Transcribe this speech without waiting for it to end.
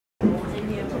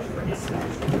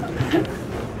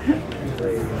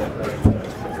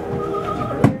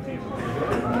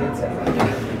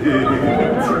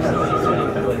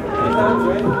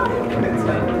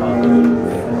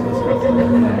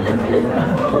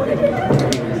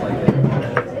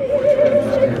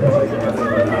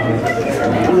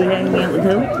hanging out with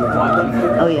who?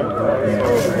 Oh, yeah.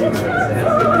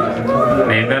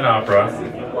 Name that opera.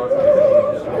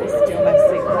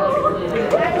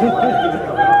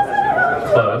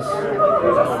 Close.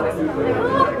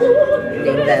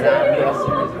 Name that opera.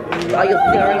 Oh, you're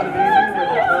sorry.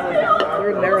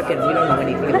 We're American. We don't know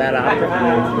anything about opera.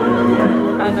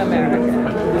 I'm American.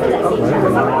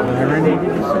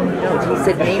 No, he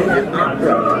said name that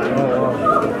opera.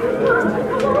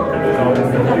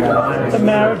 The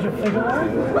Marriage of Figaro?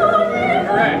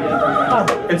 Correct.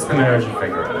 It's The Marriage of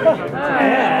Figaro.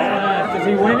 Yeah. Does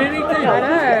he win anything? I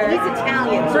know. He's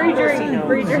Italian. Free drink.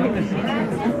 Free drink.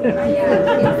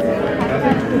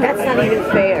 That's not even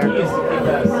fair.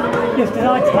 Yes, they're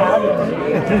not Italian.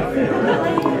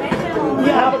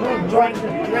 Yeah, Drank it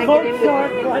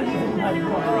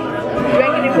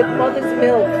in with mother's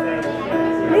milk.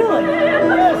 really?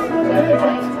 Yes.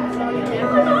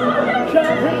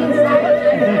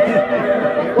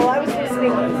 Well, I was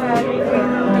listening.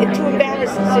 It's too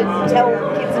embarrassing to tell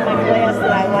kids in my class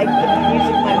that I like the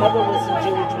music my mother listened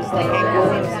to, which was like Hank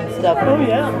Williams and stuff. Oh,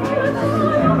 yeah.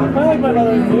 I like my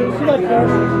mother. She liked her.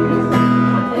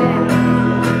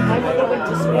 My mother went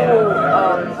to school,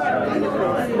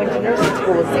 went to nursing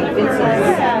school at St. Vincent's.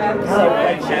 So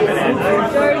she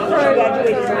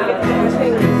graduated in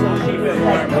 52, so she was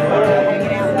like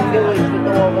hanging out in the village with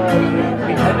all the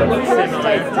tourist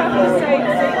type people.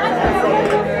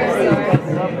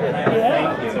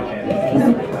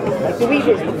 Like the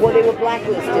Weavers before they were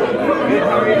blacklisted.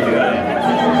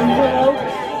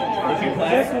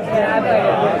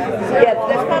 Yeah,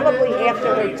 that's probably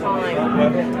after her time.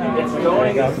 It's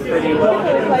going up pretty well.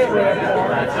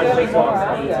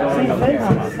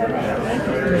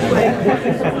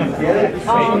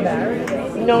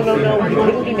 No. We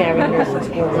couldn't be married in nursing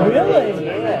school. Really?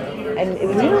 Yeah. And it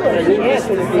was because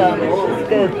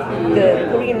the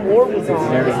Korean War was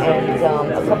on,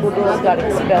 and a couple of girls got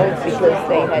expelled because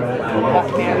they had got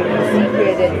married in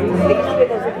secret, and they used to wear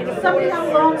those Somebody have a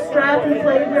long strap and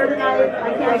play here tonight.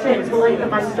 I can't change the length of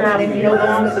my strap. You know,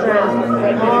 long strap.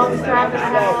 Long strap.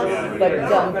 But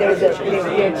their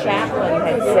chaplain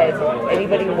had said,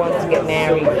 anybody who wants to get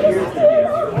married,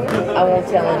 I won't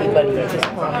tell anybody, you just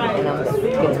come and I'm going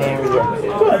to marry you.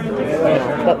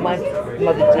 But my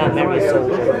mother did not marry a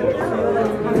soldier.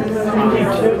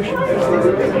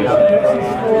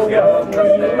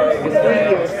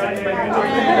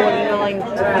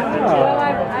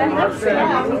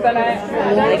 But I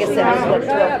guess that was what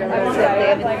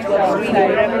 12 Street or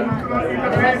whatever.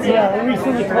 Yeah,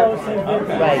 recently closed. I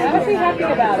would be happy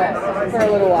about it for a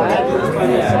little while. I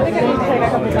think I need to take a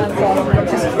couple months off.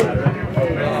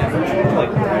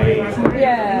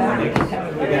 Yeah.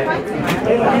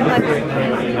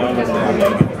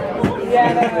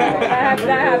 Yeah, that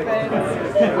happens.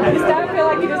 You start to feel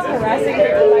like you're just harassing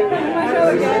people, like, come to my show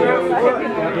again.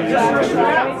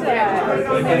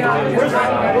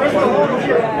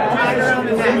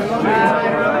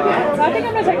 So I think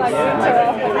I'm going to take like winter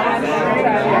off and then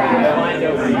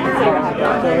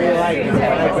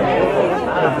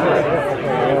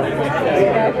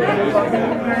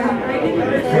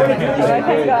try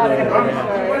thank God I'm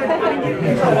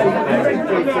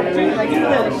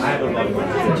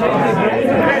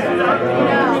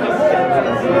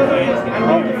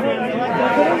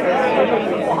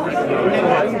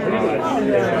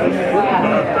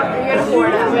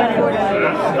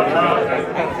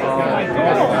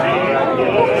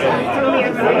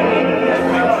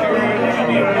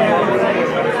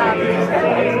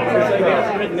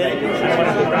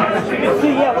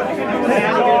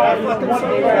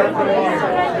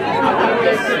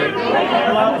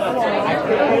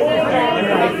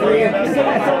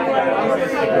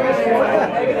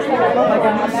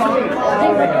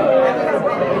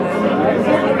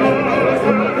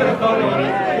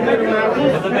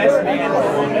The best man.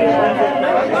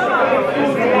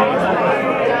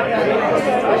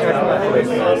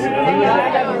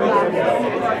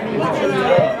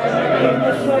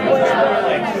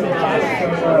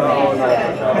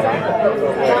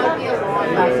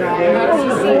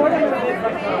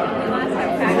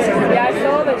 Yeah, I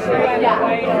saw that she went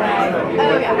away.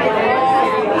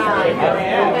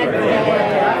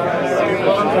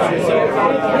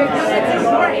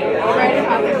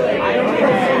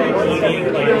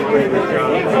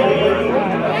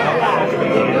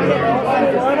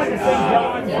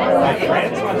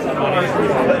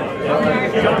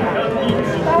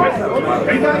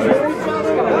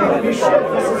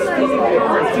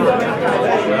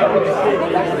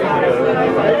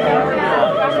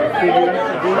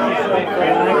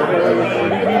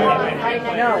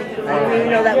 know. I didn't even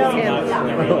know that was him.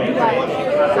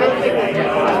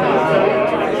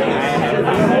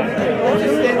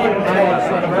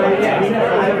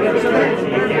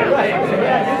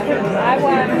 I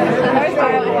won. The most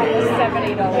I ever won was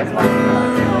 $70.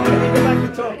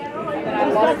 And then I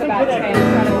lost about 10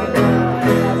 trying to win.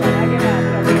 I was like, I give up.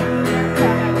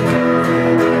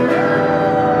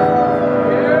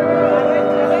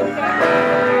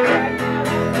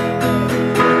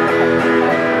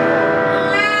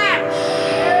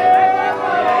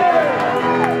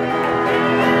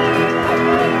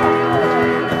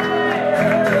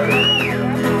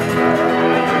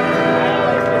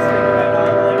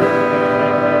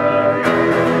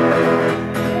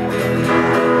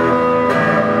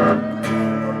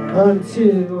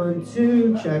 One,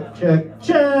 two, check, check,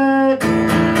 check.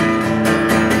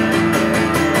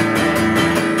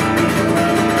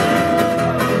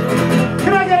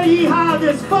 Can I get a yeehaw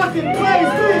this fucking place,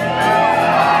 please?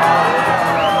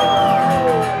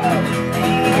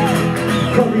 A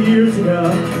couple years ago,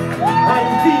 I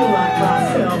didn't feel like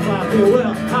myself. I feel,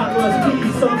 well, I must be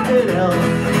something else.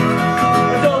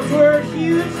 Those were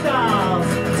huge dolls,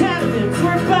 tenements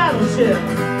were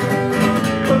battleships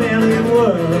from alien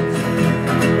worlds.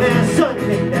 And the sun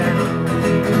came down.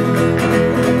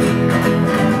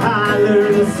 I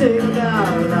learned to sing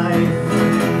about life.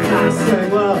 I sang,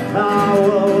 well,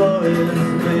 woe is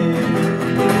me.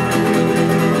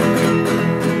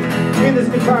 Me and this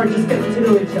guitar just getting to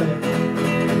know each other.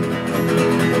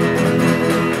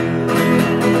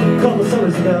 A couple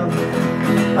summers ago,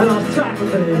 I lost track of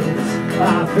things. I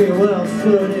feel well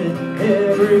stood in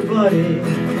everybody.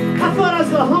 I thought I was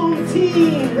the home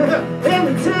team, and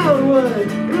the town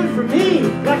would root for me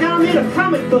like I'm in a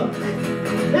comic book.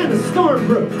 And the storm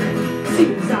broke.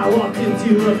 Seems I walked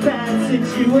into a bad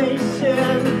situation,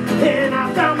 and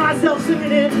I found myself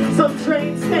sitting in some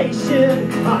train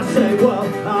station. I said, whoa,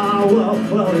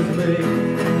 whoa, it's me.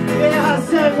 Yeah, I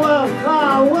said, whoa,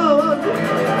 whoa.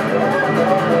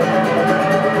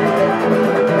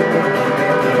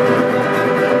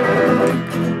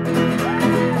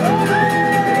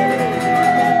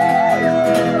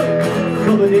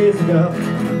 Days ago,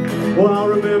 while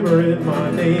remembering my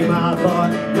name, I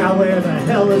thought, now where the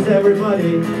hell is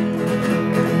everybody?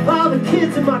 All the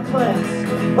kids in my class,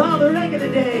 all the regular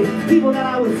day people that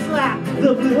I would slap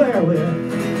the blue hair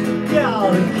with. Yeah,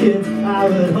 all the kids I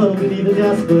would huddle beneath the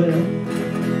desk with.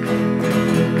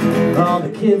 All the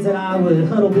kids that I would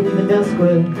huddle beneath the desk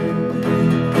with,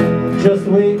 just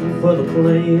waiting for the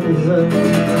planes.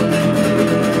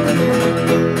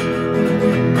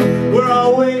 We're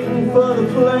all waiting for the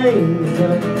planes.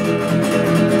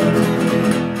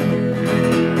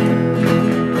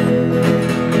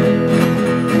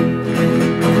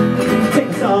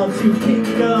 Takes all to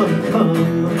kingdom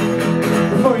come.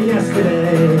 Before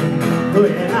yesterday,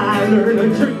 when I learned to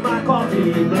drink my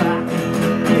coffee black.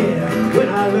 Yeah, when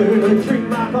I learned to drink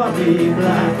my coffee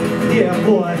black. Yeah,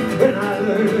 boy, when I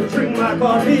learned to drink my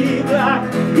coffee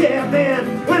black. Yeah, man,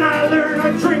 when I learned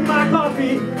to drink my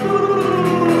coffee.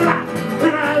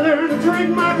 When I learned to drink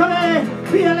my coffee,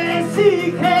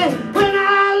 B-L-A-C-K. When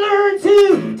I learned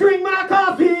to drink my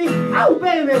coffee, oh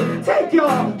baby, take your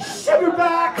sugar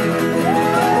back.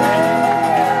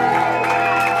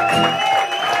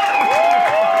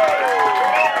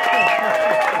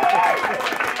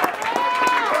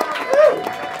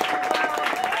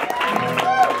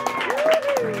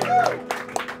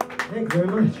 Thank you very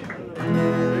much.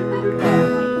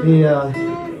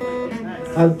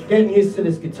 I'm getting used to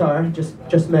this guitar.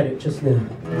 Just met it just now,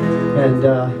 and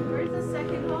Where's the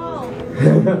second ball?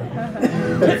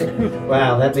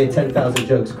 wow, that made 10,000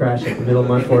 jokes crash at the middle of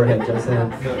my forehead just now.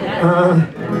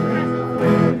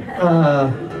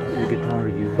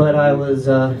 But I was,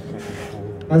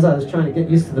 as I was trying to get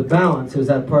used to the balance, it was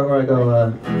that part where I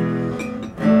go,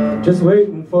 just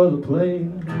waiting for the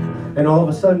plane, and all of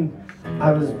a sudden,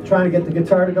 I was trying to get the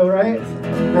guitar to go right,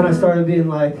 and I started being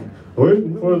like,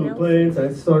 waiting for the planes.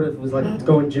 I sort of was like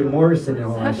going Jim Morrison and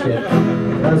all that shit.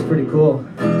 That was pretty cool.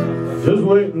 Just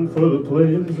waiting for the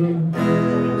planes. It's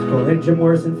cool. Any Jim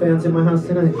Morrison fans in my house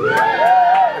tonight? Oh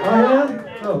yeah?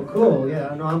 Oh cool.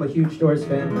 Yeah, no, I'm a huge Doors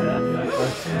fan.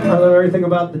 I love everything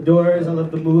about the Doors. I love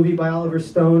the movie by Oliver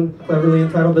Stone, cleverly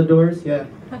entitled The Doors. Yeah.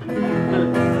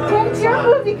 When's your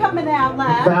movie coming out,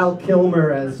 lad? Val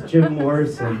Kilmer as Jim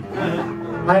Morrison.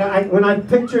 When I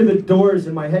picture the Doors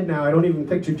in my head now, I don't even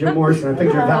picture Jim Morrison, I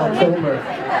picture Val Kilmer.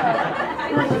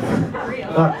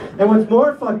 And what's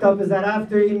more fucked up is that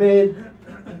after he made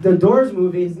the Doors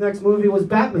movie, his next movie was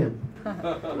Batman.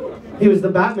 He was the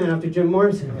Batman after Jim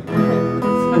Morrison.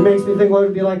 It makes me think what it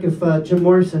would be like if Jim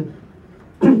Morrison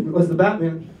was the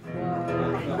Batman.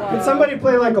 Can somebody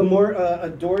play like a more a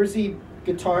Dorsey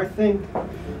guitar thing?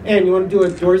 Ann, you want to do a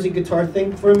Dorsey guitar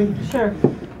thing for me? Sure.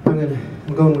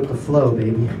 I'm going with the flow,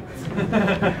 baby.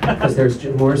 Because there's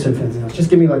Jim Morrison fans now. Just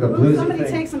give me like a bluesy Somebody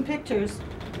thing. take some pictures.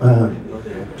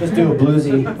 Just do a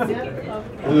bluesy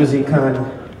kind of.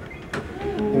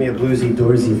 Give me a bluesy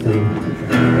Dorsey thing.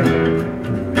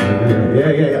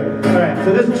 Yeah. All right.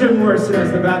 So this is Jim Morrison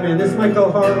as the Batman. This might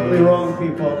go horribly wrong,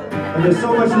 people. But there's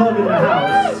so much love in the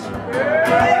house.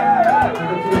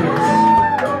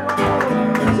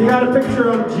 So you got a picture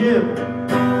of Jim.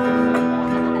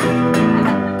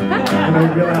 And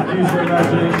I'm gonna have to use your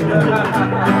imagination.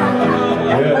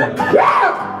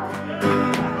 Yeah.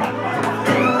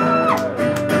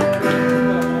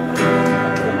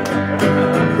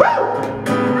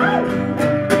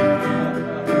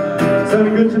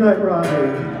 Sounding good tonight, Robbie.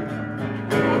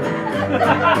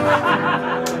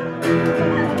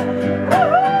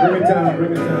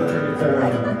 Bring it down.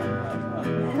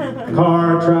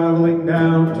 Car traveling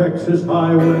down Texas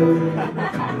highway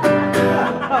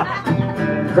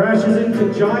crashes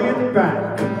into giant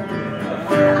bat.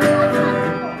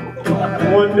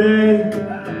 One day,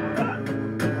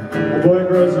 a boy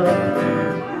grows up.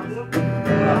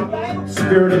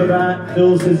 Spirit of the bat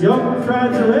fills his young,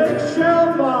 fragile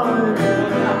eggshell mind.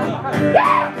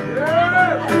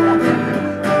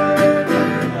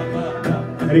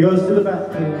 And he goes to the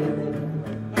bat cave.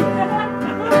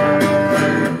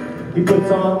 He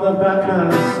puts on the bat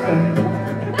mask.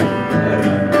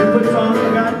 He puts on the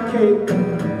bat cape.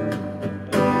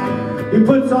 He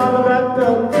puts on the bat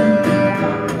belt.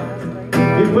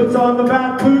 He puts on the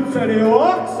bat boots and he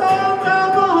walks on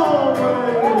down the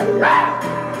hallway.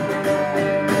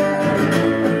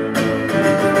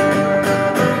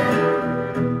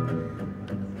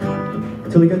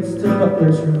 Till he gets to the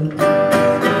butler's room.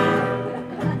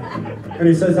 And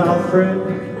he says, Alfred,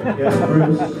 yes,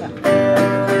 Bruce.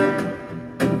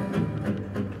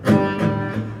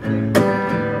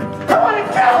 I want to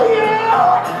kill you!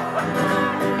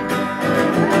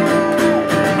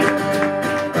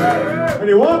 And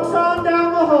he walks on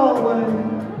down the hallway.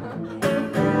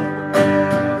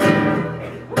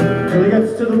 Till he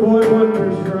gets to the boy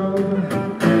wonder's room.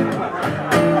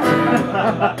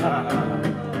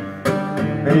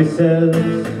 And he says,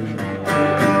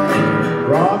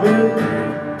 Robin,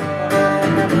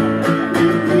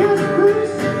 yes,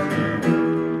 Bruce?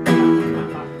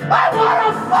 I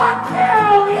wanna fuck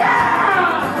you, yeah!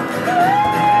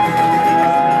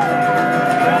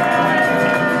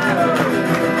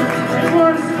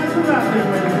 Morrison is the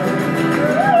Batman.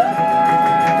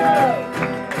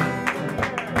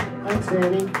 Thanks,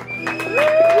 Annie.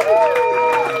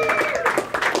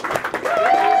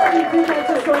 You think I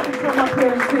just want to come up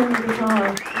here and sing the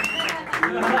guitar?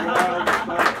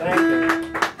 Thank you.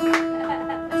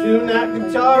 Tune that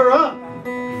guitar up.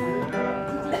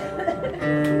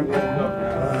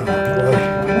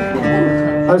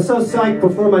 I was so psyched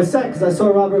before my set because I saw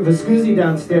Robert Viscusi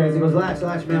downstairs. He goes, relax,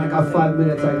 man, I got 5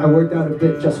 minutes. I worked out a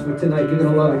bit just for tonight. You're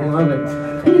going to love it. You love it.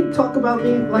 He didn't talk about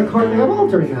me like hardly at all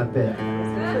during that bit.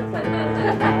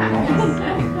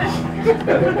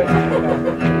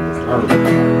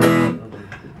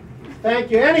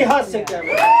 Thank you. Annie Hussick,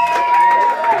 everyone.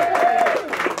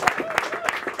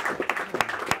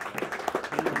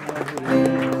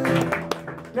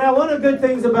 Now, one of the good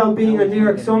things about being a New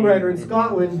York songwriter in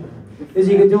Scotland is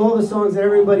you can do all the songs that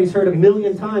everybody's heard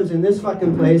 1,000,000 times in this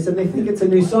fucking place, and they think it's a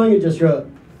new song you just wrote.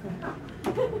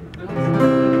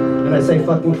 And I say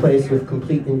fucking place with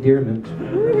complete endearment.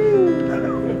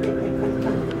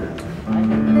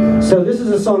 So this is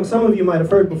a song some of you might have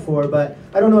heard before, but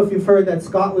I don't know if you've heard that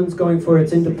Scotland's going for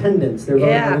its independence. They're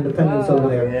voting on independence over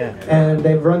there. Yeah. And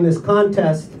they've run this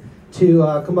contest to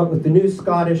come up with the new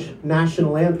Scottish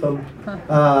national anthem.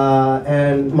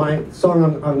 And my song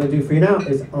I'm going to do for you now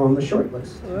is on the short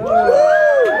list.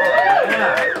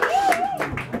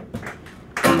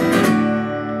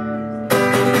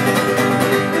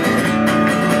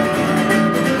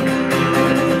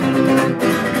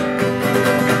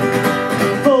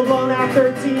 Full-blown at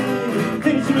 13,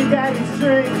 finishing your daddy's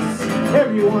drinks.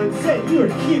 Everyone said you were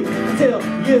cute until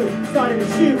you started to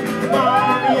shoot.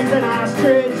 Mommy is an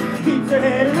ostrich, keeps her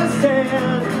head in the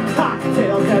sand.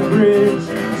 Cocktails at bridge,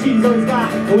 she's always got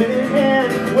women in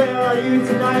hand. Where are you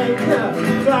tonight?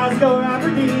 Glasgow,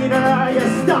 Aberdeen, or are you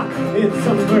stuck in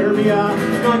suburbia?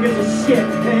 No one gives a shit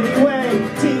anyway.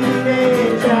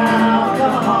 Teenage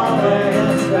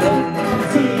alcoholics,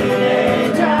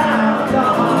 teenage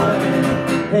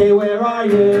alcoholics. Hey, where are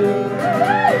you?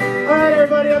 Alright,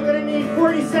 everybody, I'm gonna need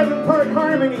 47-part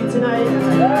harmony tonight.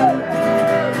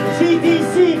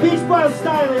 GDC, Beach Ball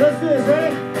Styling. Let's do this,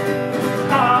 ready?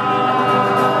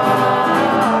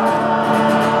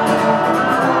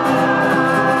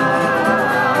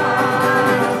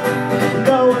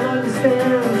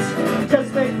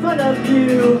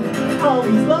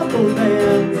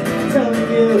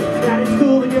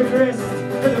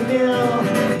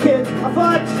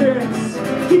 tricks.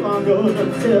 Keep on going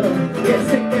until you get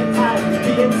sick and tired of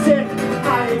being sick.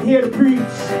 I ain't here to preach,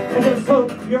 I just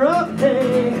hope you're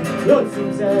okay. Though it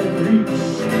seems out of reach,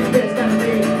 there's gotta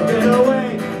be a better way.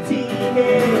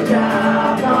 Teenage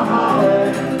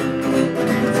alcoholic,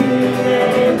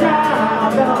 teenage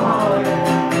alcoholic.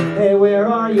 Hey, where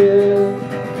are you?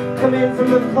 Come in from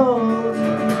the cold.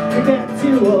 You're getting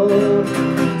too old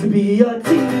to be a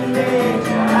teenage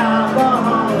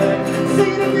alcoholic.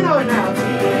 Sing it if you know it now.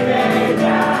 Teenage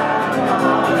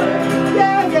alcoholic.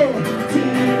 Yeah, yeah.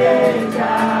 Teenage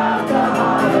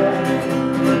alcoholic.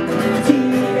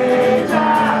 Teenage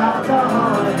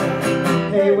alcoholic.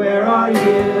 Hey, where are you?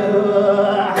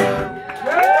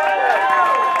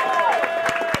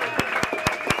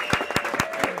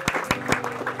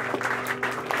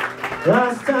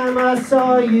 Last time I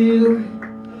saw you,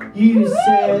 you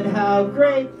said how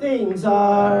great things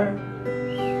are.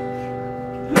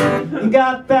 You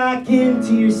got back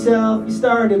into yourself, you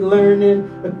started learning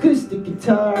acoustic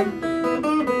guitar.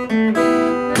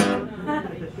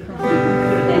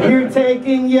 You're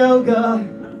taking yoga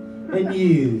and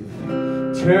you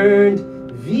turned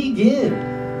vegan.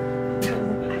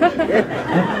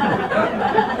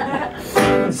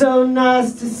 So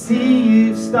nice to see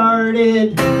you've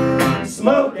started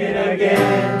smoking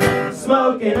again,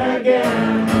 smoking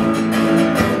again.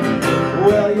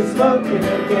 Well, you're smoking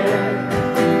again.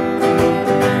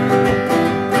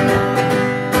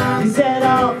 You said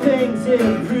all things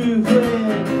improve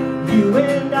when you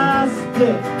and I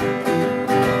split.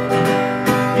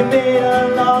 You made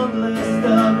a long list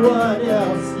of what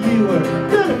else you were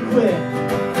gonna quit.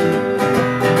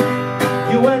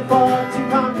 You went far to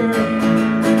conquer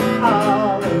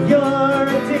all of your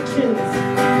addictions.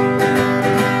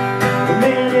 But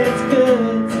man, it's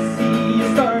good to see you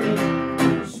started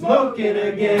smoking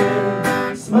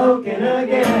again, smoking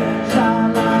again.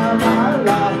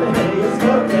 Sha-la-la-la, you're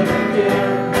smoking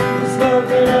again, you're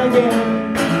smoking again.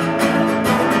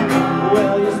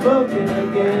 Well, you're smoking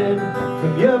again.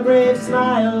 From your brave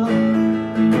smile,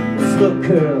 the smoke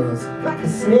curls like a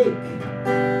snake.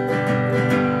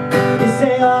 You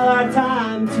say all our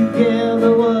time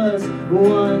together was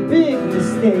one big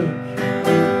mistake.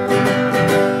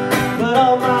 But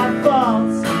all my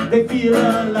faults, they feel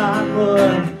a lot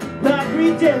more like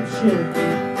redemption.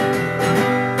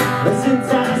 But since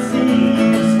I see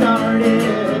you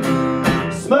started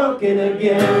smoking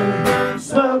again,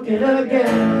 smoking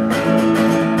again.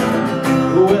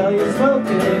 Well, you're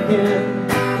smoking again,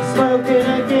 smoking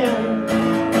again.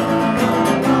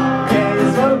 Yeah,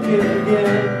 you're smoking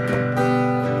again.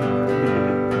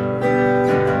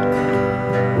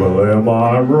 Well, am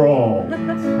I wrong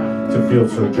to feel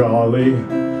so jolly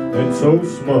and so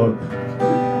smug?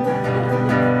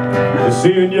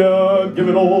 Seeing ya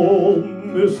giving old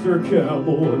Mr.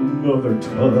 Campbell another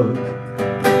tug.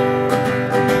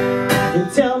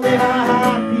 And tell me how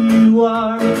happy you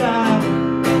are without a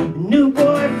new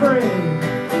boyfriend.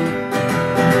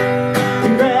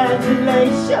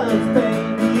 Congratulations,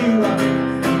 baby, you are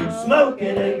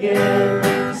smoking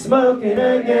again, smoking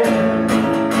again.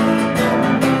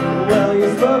 Well,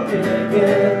 you're smoking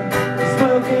again,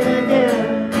 smoking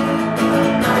again.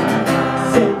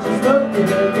 Said you're smoking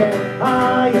again,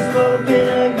 ah, you're smoking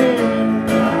again.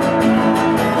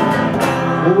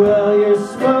 Well, you're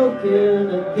smoking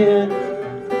again.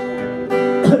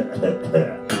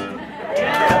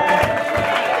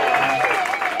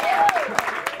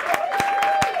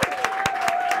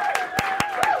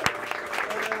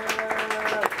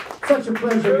 Such a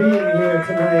pleasure being here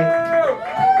tonight.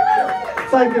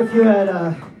 It's like if you had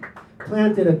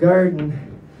planted a garden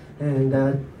and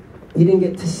you didn't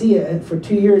get to see it for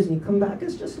 2 years and you come back,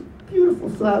 it's just beautiful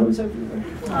flowers everywhere.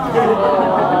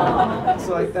 It's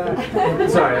like that.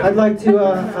 Sorry. I'd like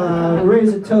to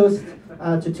raise a toast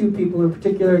to two people in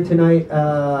particular tonight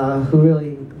who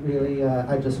really,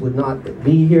 I just would not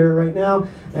be here right now,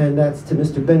 and that's to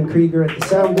Mr. Ben Krieger at the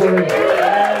soundboard.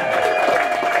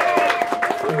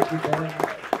 Thank you, Ben.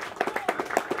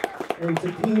 And to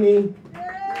Peony.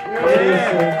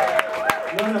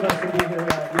 None of us would be here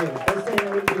without you. They're saying they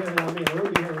wouldn't be here without me. We'll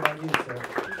be here without you, so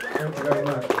thank you very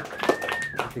much.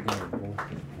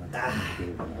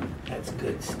 That's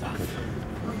good stuff.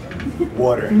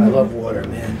 Water. I love water,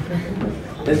 man.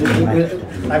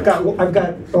 I've got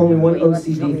only one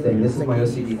OCD thing. This is my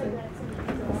OCD thing.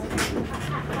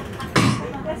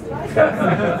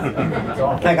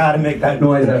 I gotta make that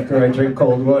noise after I drink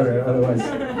cold water, otherwise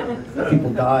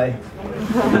people die.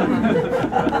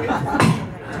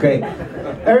 It's great.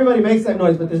 Everybody makes that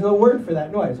noise, but there's no word for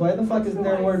that noise. Why the fuck isn't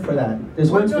there a word for that?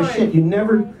 There's words for shit you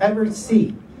never ever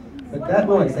see. But that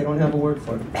noise, they don't have a word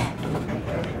for it.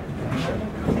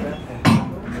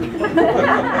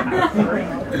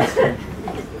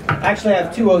 Actually, I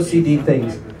have two OCD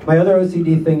things. My other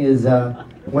OCD thing is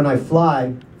when I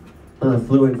fly,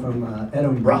 flew in from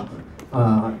Edinburgh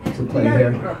to play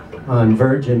here on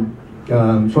Virgin. She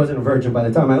wasn't a virgin by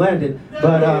the time I landed,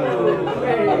 but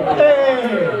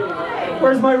hey,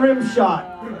 where's my rim shot?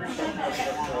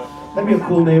 That'd be a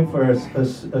cool name for a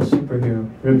superhero,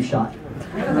 Rim Shot.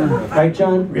 Right,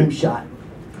 John? Rim Shot.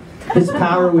 His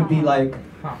power would be like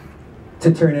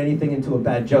to turn anything into a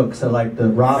bad joke. So like the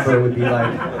robber would be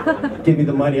like, give me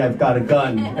the money, I've got a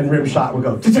gun. And Rim Shot would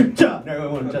go, cha-cha-cha, and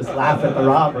everyone would just laugh at the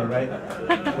robber, right?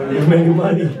 When he made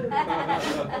money.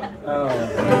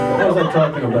 What was I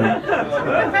talking about?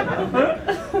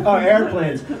 Oh,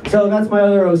 airplanes. So that's my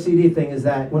other OCD thing, is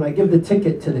that when I give the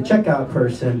ticket to the checkout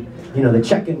person, you know, the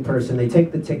check-in person, they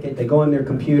take the ticket, they go on their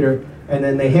computer, and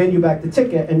then they hand you back the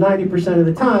ticket, and 90% of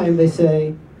the time they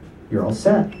say, you're all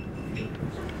set.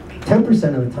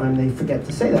 10% of the time they forget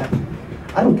to say that.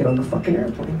 I don't get on the fucking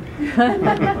airplane.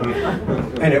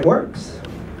 And it works.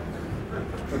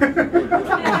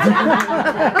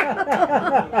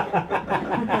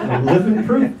 I'm living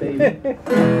proof, baby.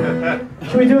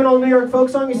 Should we do an old New York folk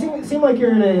song? You seem like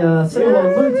you're in a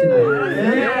sing-along mood tonight.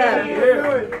 Yeah.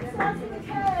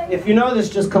 If you know this,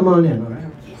 just come on in, all right?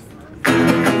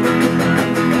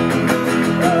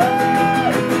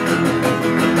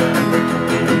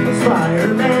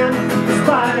 Spider-Man,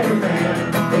 Spider-Man,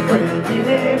 the friendly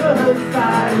neighborhood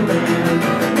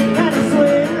Spider-Man. Kind of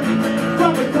swing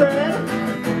from a thread,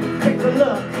 take a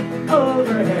look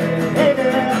overhead. Hey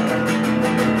there,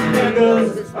 there goes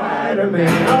the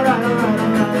Spider-Man. All right.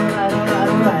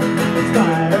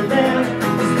 Spider-Man,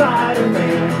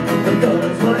 Spider-Man, that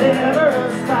does whatever a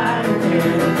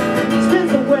Spider-Man.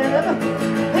 Spins a web,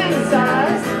 and his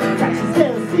eyes, catches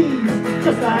dead thieves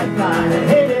just like flies.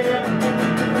 Hey there,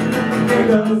 there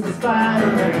goes the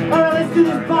Spider-Man. All right, let's do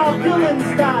this Bob Dylan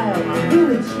style. Do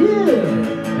the chill,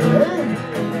 right?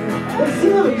 Let's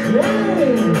see how it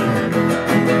cries.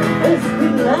 Let's be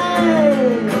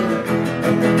live.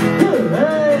 Good,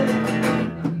 right?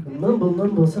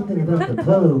 Mumble, something about the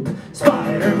Pope.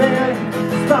 Spider-Man,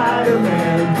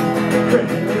 Spider-Man,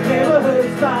 friendly neighborhood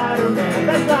Spider-Man.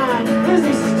 That's line, is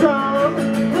he strong?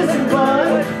 Listen,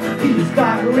 bud, he's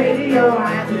got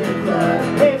radioactive blood.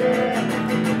 Hey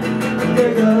man,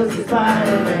 there goes the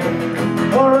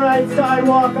Spider-Man. Alright,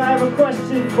 sidewalk, I have a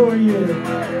question for you.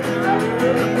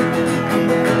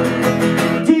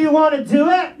 Do you want to do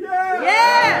it?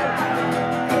 Yeah!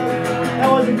 That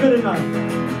wasn't good enough.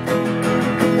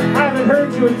 I haven't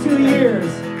heard you in 2 years.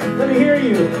 Let me hear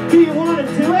you. Do you want to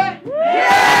do it?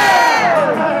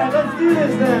 Yeah! Alright, let's do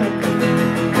this then.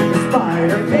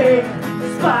 Spider-Pig,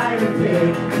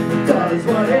 Spider-Pig, does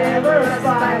whatever a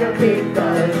Spider-Pig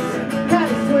does. Can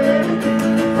swim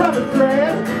from a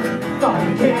thread? Thought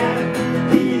he can.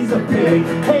 He's a pig.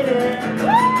 Hey there.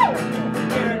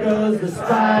 There goes the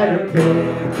Spider-Pig.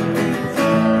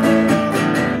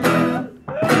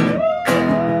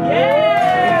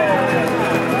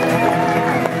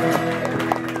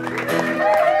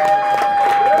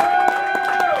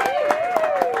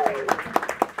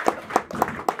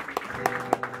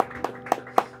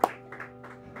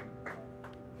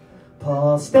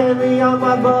 Paul Stanley on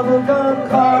my bubblegum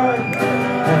card,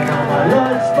 and on my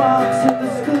lunchbox in the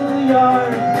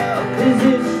schoolyard. Is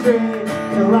it strange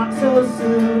to rock so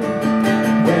soon?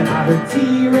 When I heard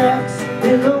T-Rex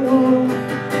in the womb.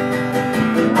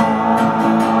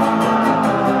 Ah,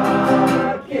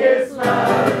 Kiss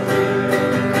loves you.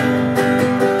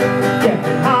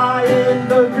 Getting high in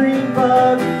the green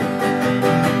bug.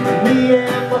 Me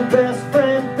and my best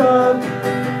friend Doug,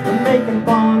 making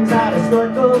bombs out of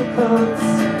snorkel coats,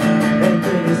 and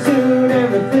pretty soon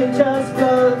everything just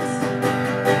floats.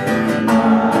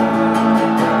 Ah,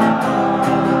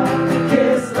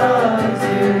 Kiss loves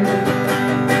you.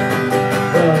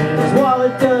 But his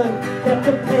wallet Doug kept a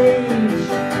page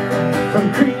from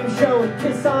Cream Show and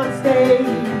Kiss on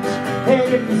Stage.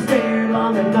 And if you stared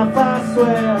long enough, I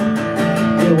swear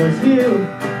it was you,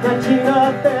 not you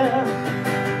up there.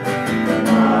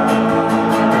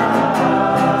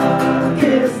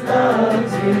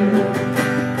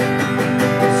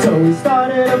 So we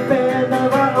started a band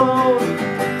of our own,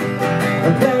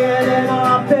 playing in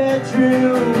our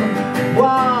bedroom,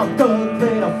 while Doug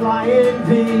played a flying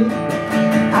V.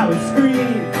 I would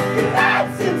scream,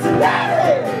 "That's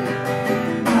Cincinnati!"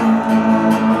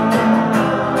 Ah,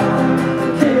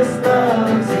 Kiss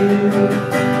loves you.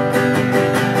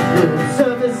 Room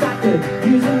service, I could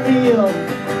use a meal.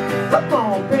 Come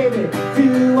on, baby, do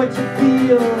what you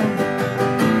feel.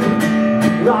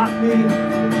 Rock me,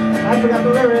 I forgot the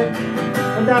lyric.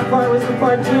 But that part was the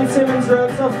part Gene Simmons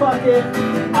wrote, so fuck it.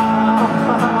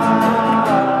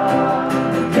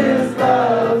 Kiss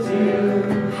loves you.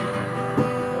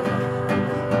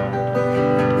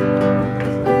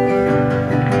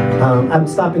 I'm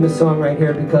stopping the song right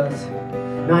here because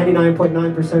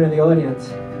 99.9% of the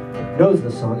audience knows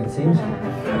the song, it seems,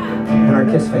 and are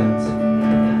Kiss fans.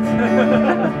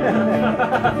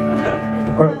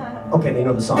 Or, okay, they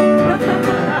know the song.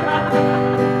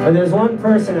 But there's one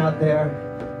person out there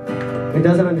who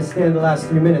doesn't understand the last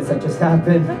 3 minutes that just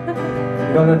happened.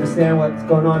 They don't understand what's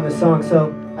going on in the song,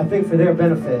 so I think for their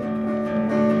benefit,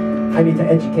 I need to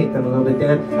educate them a little bit,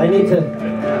 Dan. I need to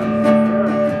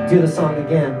do the song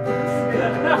again.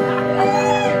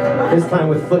 This time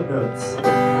with footnotes. Gene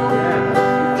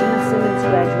Simmons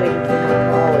graduated from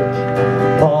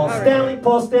college.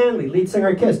 Paul Stanley, lead singer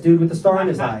of Kiss, dude with the star in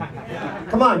his eye.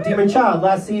 Come on, Demon Child,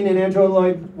 last seen in Andrew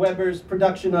Lloyd Webber's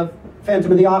production of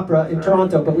Phantom of the Opera in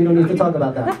Toronto, but we don't need to talk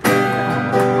about that.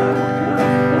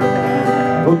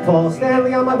 Put Paul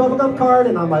Stanley on my bubblegum card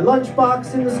and on my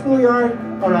lunchbox in the schoolyard.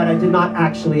 Alright, I did not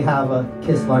actually have a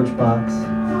Kiss lunchbox.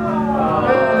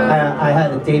 I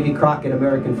had a Davy Crockett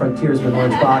American Frontiersman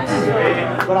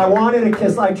lunchbox. But I wanted a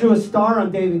Kiss. I drew a star on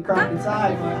Davy Crockett's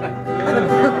eye.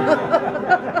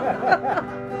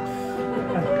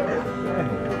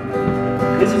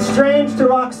 Is it strange to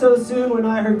rock so soon when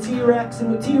I heard T-Rex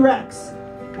and the T-Rex?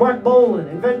 Mark Bolan,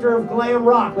 inventor of glam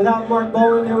rock. Without Mark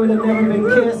Bolan, there would have never been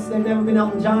Kiss, there'd never been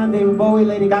Elton John, David Bowie,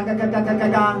 Lady Gaga, Gaga, Gaga,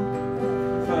 Gaga.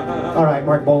 Alright,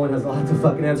 Mark Bolan has a lot to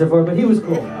fucking answer for, but he was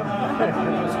cool.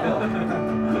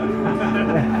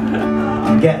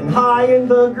 Getting high in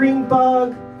the green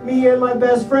bug, me and my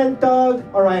best friend Doug.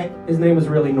 Alright, his name was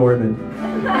really Norman.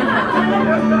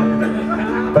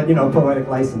 But you know, poetic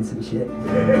license and shit.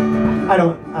 I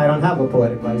don't have a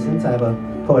poetic license, I have a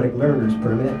poetic learner's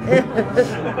permit.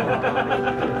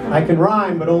 I can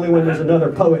rhyme, but only when there's another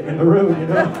poet in the room, you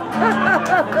know?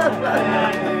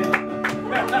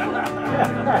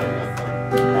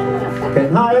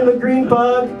 Getting high in the green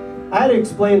bug. I had to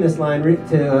explain this line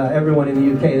to everyone in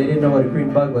the UK. They didn't know what a green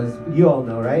bug was. You all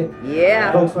know, right?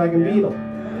 Yeah. Volkswagen Beetle.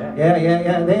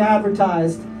 Yeah. They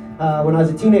advertised, when I was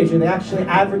a teenager, they actually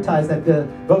advertised that the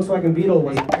Volkswagen Beetle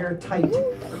was an airtight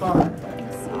car.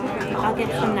 I'll get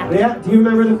some now. Yeah, do you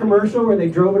remember the commercial where they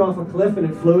drove it off a cliff and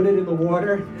it floated in the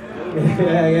water?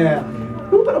 Yeah.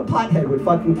 Who but a pothead would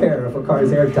fucking care if a car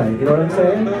is airtight? You know what I'm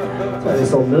saying? That's why they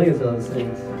sold millions of those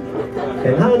things.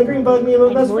 And high in the green bug, me and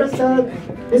my best friend Doug.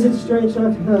 Is it strange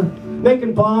not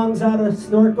making bongs out of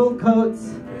snorkel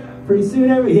coats? Pretty soon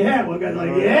one guy's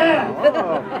like, yeah!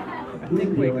 I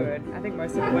think we're good. I think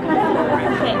most of it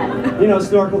went. You know,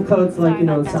 snorkel coats like, you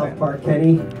know, in South Park,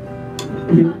 Kenny.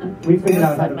 We figured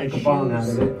out how to make a bong out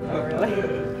of it. Oh,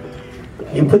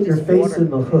 really? You put your face in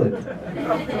the hood.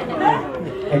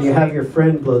 And you have your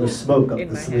friend blow the smoke up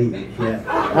the sleeve. Yeah.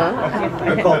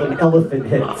 They're called them elephant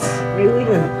hits. Really?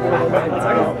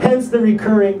 Hence the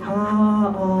recurring,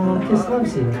 Kiss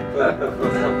loves you.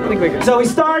 So we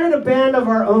started a band of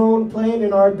our own, playing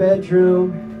in our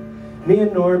bedroom. Me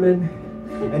and Norman,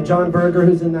 and John Berger,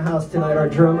 who's in the house tonight, our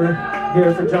drummer.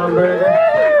 Here for John Berger.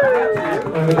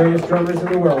 One of the greatest drummers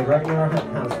in the world, right in our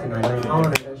house tonight. I'm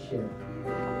honored as shit.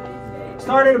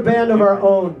 Started a band of our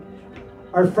own.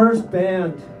 Our first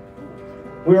band,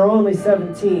 we were only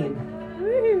 17,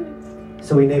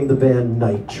 so we named the band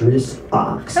Nitrous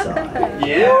Oxide.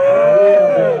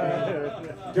 Yeah!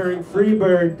 During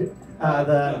Freebird,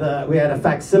 we had a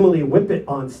facsimile whippet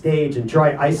on stage, and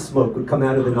dry ice smoke would come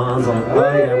out of the nozzle.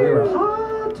 Oh yeah, we were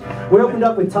hot. We opened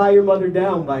up with Tie Your Mother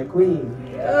Down by Queen.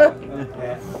 Yeah.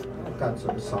 Got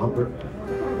sort of somber.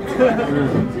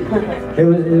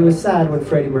 It was sad when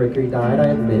Freddie Mercury died, I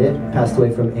admit it. Passed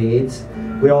away from AIDS.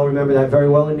 We all remember that very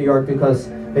well in New York because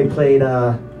they played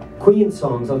Queen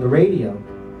songs on the radio.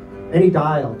 Any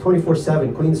dial,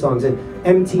 24/7 Queen songs. And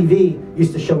MTV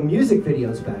used to show music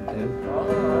videos back then.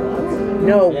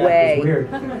 No Yeah, way. it was weird.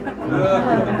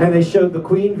 And they showed the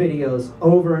Queen videos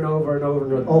over and over and over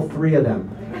and over, all three of them.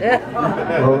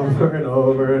 Over and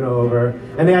over and over.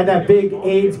 And they had that big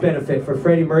AIDS benefit for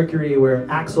Freddie Mercury where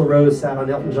Axl Rose sat on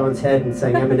Elton John's head and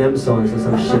sang Eminem songs or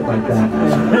some shit like that.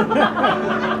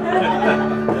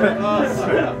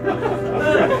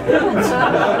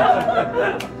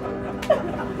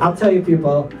 I'll tell you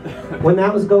people, when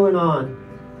that was going on,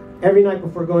 every night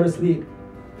before going to sleep,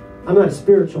 I'm not a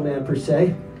spiritual man per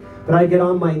se, but I'd get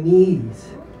on my knees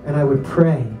and I would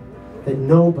pray that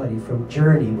nobody from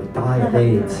Journey would die of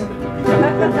AIDS.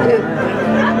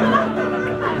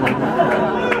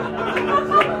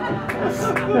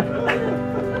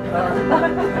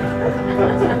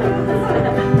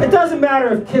 It doesn't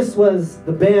matter if Kiss was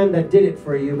the band that did it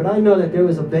for you, but I know that there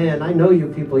was a band. I know you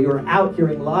people. You were out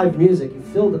hearing live music. You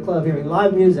filled the club hearing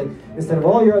live music instead of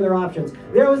all your other options.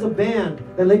 There was a band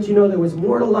that let you know there was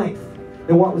more to life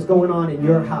than what was going on in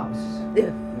your house.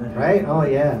 Right? Oh,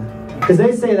 yeah. Because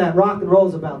they say that rock and roll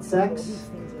is about sex.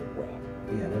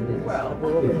 Yeah,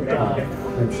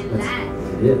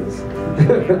 it is. It is.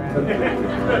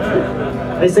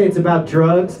 They say it's about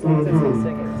drugs.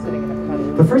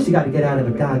 But first you got to get out of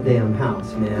the goddamn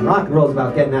house, man. Rock and roll is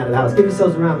about getting out of the house. Give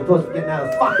yourselves a round of applause for getting out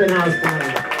of the fucking house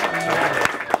tonight.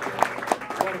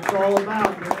 That's what it's all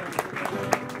about, man.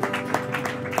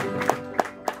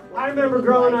 I remember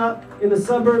growing up in the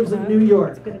suburbs of New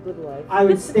York. I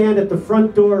would stand at the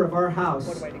front door of our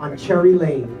house on Cherry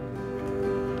Lane,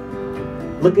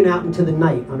 looking out into the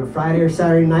night on a Friday or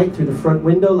Saturday night through the front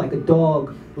window like a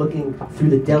dog looking through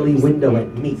the deli window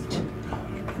at meat.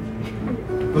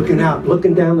 Looking out,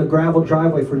 looking down the gravel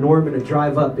driveway for Norman to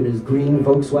drive up in his green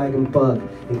Volkswagen Bug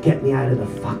and get me out of the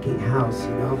fucking house,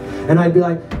 you know? And I'd be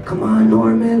like, come on,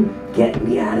 Norman, get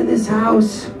me out of this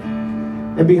house.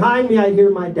 And behind me, I'd hear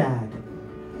my dad.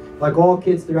 Like all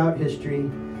kids throughout history,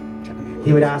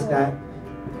 he would ask that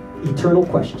eternal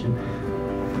question.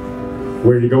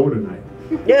 Where you going tonight?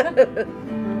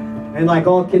 And like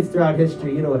all kids throughout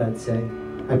history, you know what I'd say?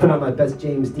 I'd put on my best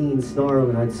James Dean snarl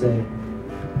and I'd say,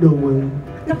 nowhere.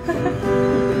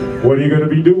 What are you going to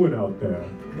be doing out there?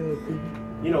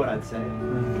 You know what I'd say?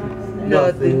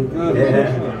 Nothing.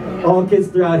 Yeah. All kids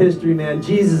throughout history, man.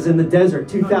 Jesus in the desert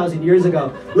 2,000 years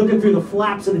ago, looking through the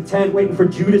flaps of the tent, waiting for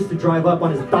Judas to drive up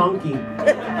on his donkey.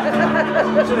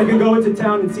 So they could go into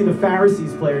town and see the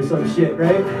Pharisees play or some shit,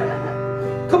 right?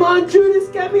 Come on, Judas,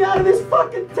 get me out of this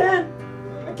fucking tent.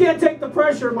 I can't take the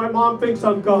pressure. My mom thinks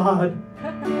I'm God.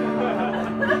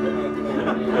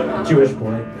 Jewish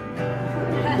boy.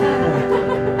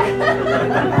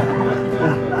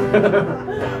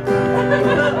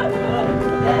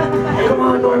 Come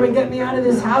on, Norman, get me out of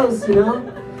this house, you know?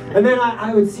 And then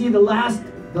I would see the last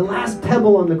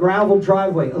pebble on the gravel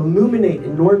driveway illuminate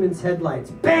in Norman's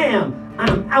headlights. Bam!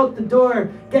 I'm out the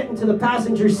door, get into the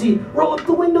passenger seat, roll up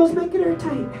the windows, make it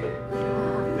airtight.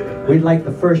 We'd light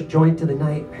the first joint of the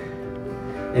night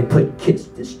and put Kiss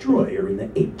Destroyer in the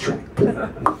 8-track player.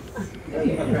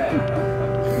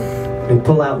 And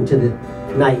pull out into the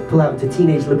night, pull out into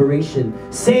teenage liberation,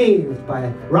 saved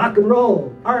by rock and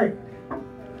roll, art,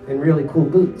 and really cool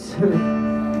boots.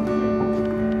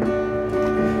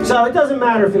 So it doesn't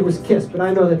matter if it was Kiss, but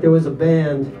I know that there was a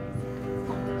band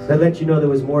that let you know there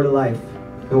was more to life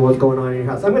than what was going on in your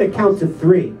house. I'm going to count to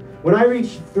 3. When I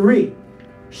reach 3,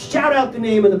 shout out the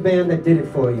name of the band that did it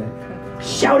for you.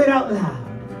 Shout it out loud.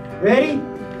 Ready?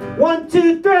 1,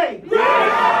 2, 3.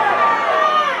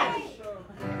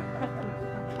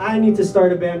 I need to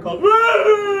start a band called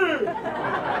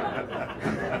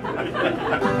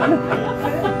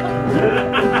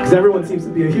because everyone seems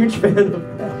to be a huge fan of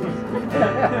that.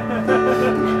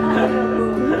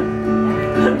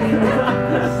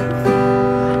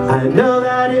 I know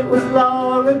that it was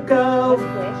long ago.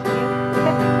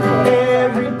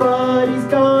 Everybody's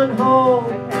gone home.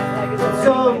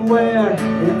 Somewhere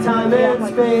in time and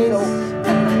space,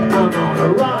 I'm on a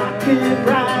rocket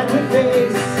ride with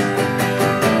bass.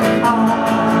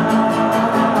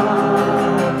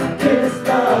 Kiss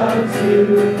loves you.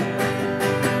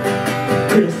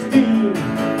 Christine,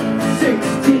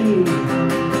 16,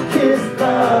 Kiss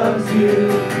loves you.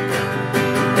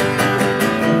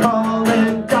 Paul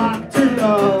and Dr.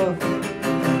 Love,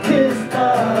 Kiss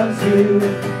loves you.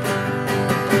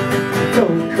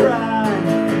 Don't cry,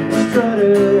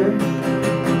 Strutter,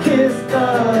 Kiss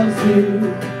loves you.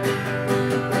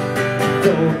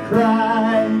 Don't cry.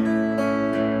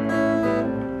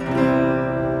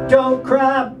 Don't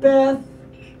cry, Beth,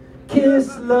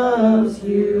 Kiss loves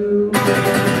you.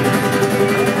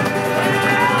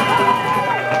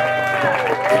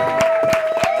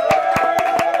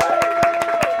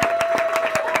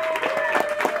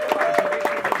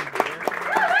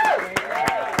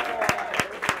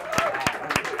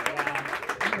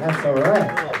 That's all right.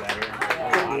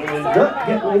 Good,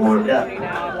 getting warmed up.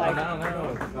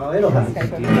 Oh, it'll happen.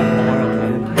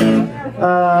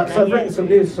 So I've written some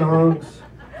new songs.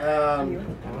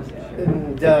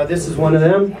 And this is one of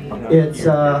them. It's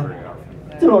an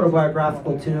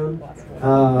autobiographical tune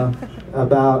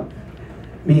about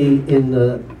me in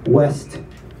the West,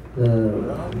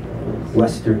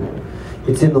 Western.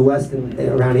 It's in the West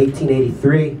around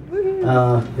 1883 in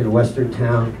a Western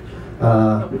town.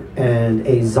 And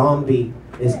a zombie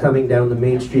is coming down the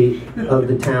main street of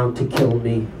the town to kill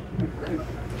me.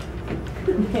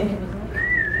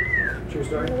 True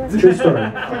story. True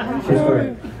story. True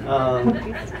story.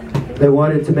 They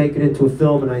wanted to make it into a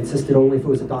film, and I insisted only if it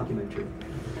was a documentary.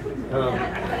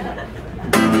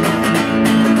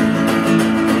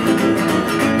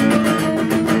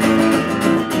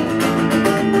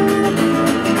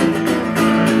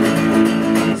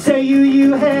 Say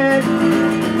you head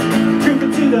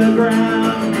drooping to the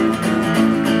ground.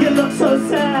 You look so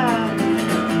sad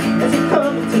as you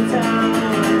come into town.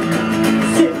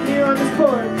 Sitting here on this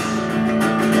porch,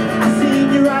 I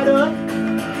seen you right up.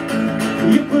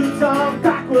 Your boots all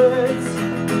backwards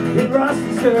in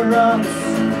rusty stirrups.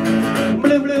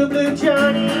 Blue, blue, blue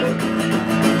Johnny,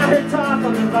 I heard talk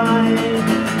on the vine.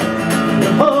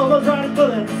 The hobos riding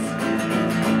bullets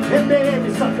and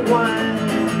baby sucking wine.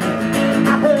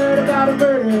 I heard about a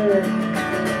murder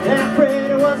and I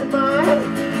prayed it wasn't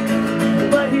mine.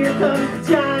 But here comes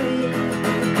Johnny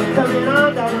coming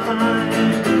on down the line.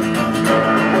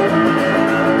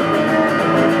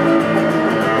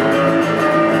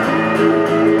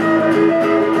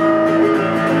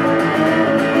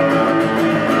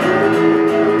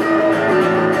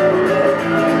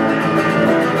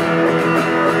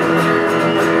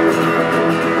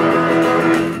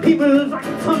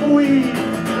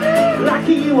 Like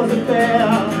he wasn't there.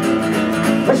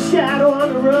 A shadow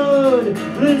on the road,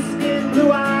 blue skin,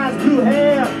 blue eyes, blue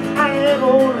hair. I am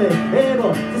only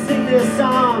able to sing this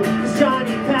song as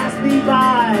Johnny passed me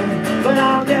by. But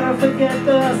I'll never forget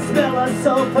the smell of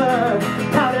sulfur,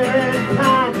 powder and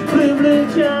pine. Blue, blue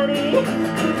Johnny,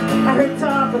 I heard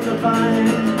talk on the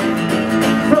vine.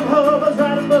 From hobos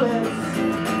riding bullets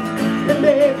and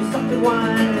maybe something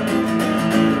wine.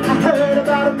 I heard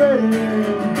about a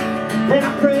murder and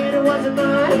I prayed it wasn't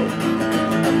mine.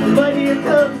 But here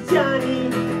comes Johnny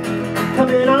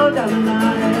coming on down the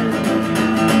line.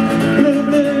 Blue,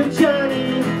 blue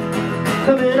Johnny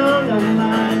coming on down the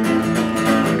line.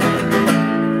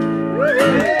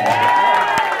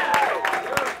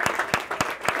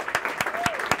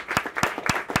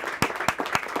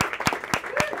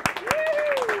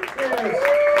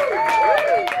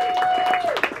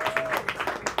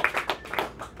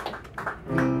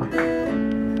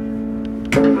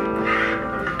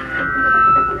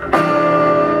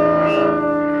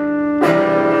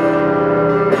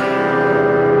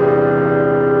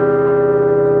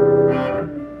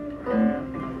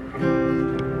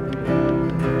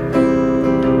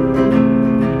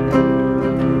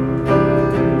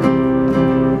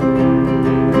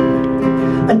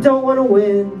 I don't want to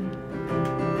win,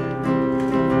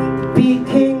 be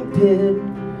kingpin,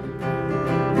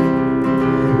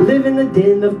 live in the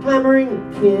din of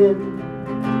clamoring kin.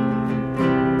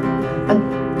 I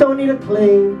don't need a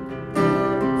claim,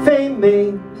 fame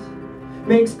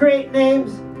makes great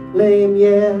names lame,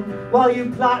 yeah. While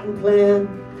you plot and plan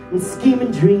and scheme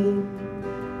and dream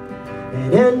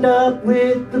and end up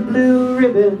with the blue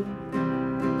ribbon,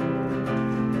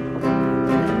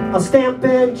 I'll stamp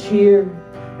and cheer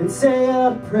and say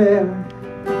a prayer.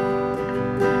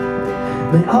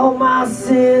 May all my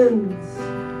sins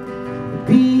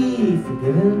be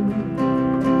forgiven.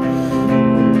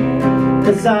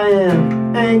 'Cause I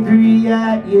am angry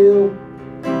at you,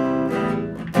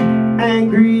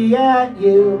 angry at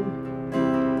you.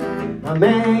 I'm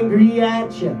angry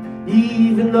at you,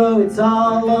 even though it's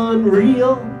all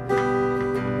unreal.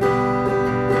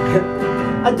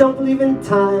 I don't believe in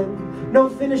time, no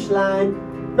finish line,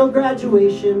 no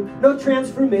graduation, no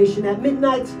transformation at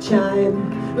midnight's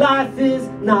chime. Life is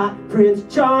not Prince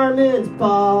Charming's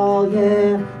ball,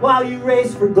 yeah. While you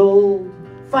race for gold,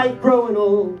 fight growing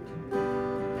old,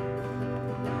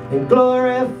 and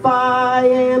glorify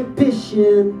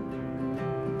ambition,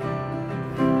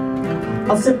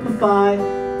 I'll simplify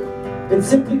and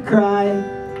simply cry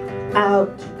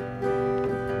out.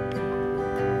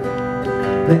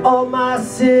 May all my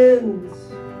sins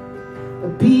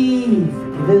be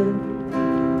forgiven.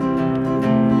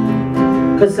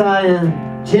 'Cause I am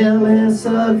jealous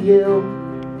of you,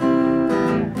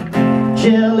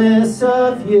 jealous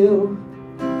of you.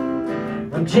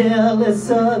 I'm jealous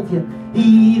of you,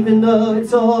 even though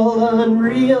it's all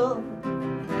unreal.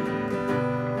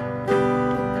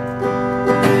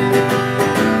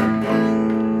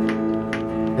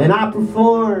 And I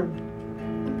perform,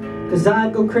 'cause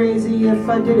I'd go crazy if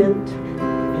I didn't.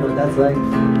 You know what that's like.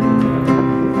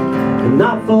 And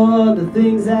not for the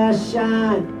things that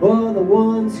shine, or the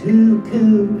ones who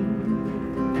coo.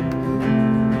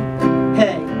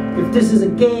 Hey, if this is a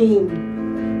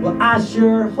game, well, I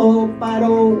sure hope I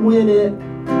don't win it.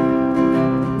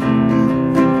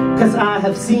 'Cause I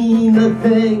have seen the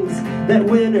things that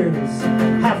winners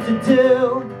have to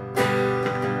do.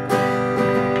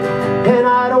 And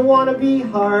I don't want to be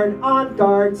hard on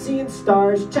guard, seeing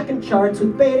stars, checking charts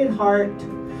with bated heart.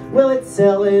 Will it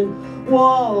sell in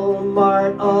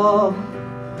Walmart? Oh,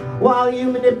 while you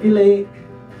manipulate,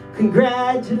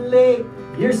 congratulate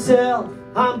yourself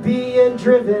on being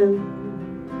driven.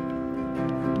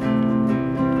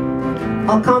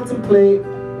 I'll contemplate,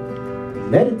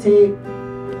 meditate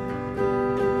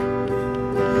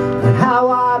on how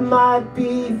I might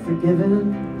be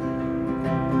forgiven.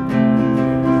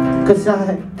 'Cause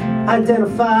I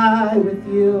identify with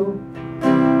you.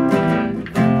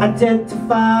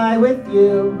 Identify with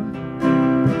you.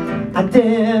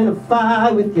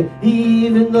 Identify with you.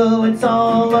 Even though it's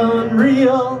all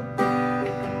unreal,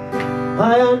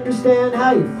 I understand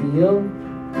how you feel.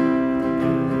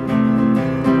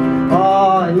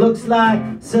 Oh, it looks like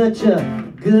such a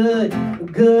good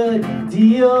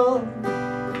deal.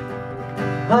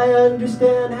 I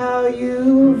understand how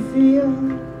you feel.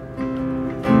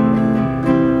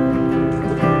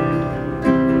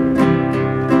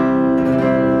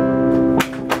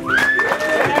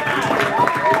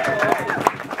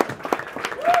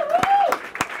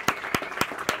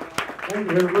 Thank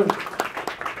you very much.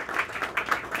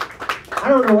 I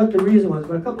don't know what the reason was,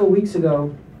 but a couple of weeks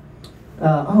ago,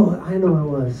 oh, I know it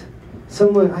was.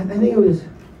 Someone, I think it was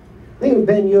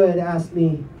Ben, you had asked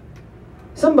me,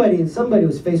 somebody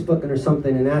was Facebooking or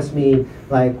something and asked me,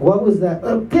 like, what was that?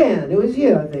 Oh, Dan, it was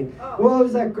you, I think. Oh. What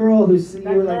was that girl who, you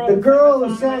were like, the girl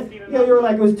who sang, you know, you were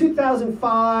like, it was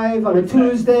 2005 on a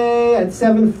Tuesday at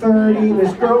 7:30,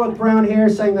 this girl with brown hair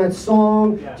sang that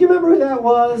song. Do you remember who that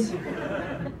was?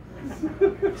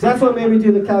 So that's what made me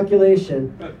do the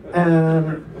calculation.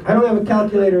 I don't have a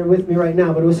calculator with me right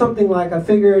now, but it was something like, I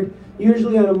figured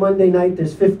usually on a Monday night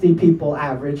there's 50 people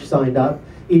average signed up,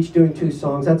 each doing 2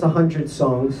 songs. That's 100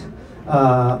 songs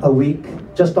a week,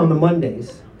 just on the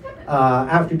Mondays.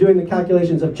 After doing the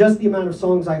calculations of just the amount of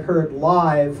songs I heard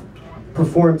live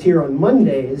performed here on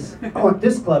Mondays, at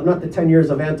this club, not the 10 years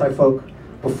of anti-folk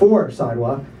before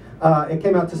Sidewalk, it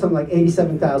came out to something like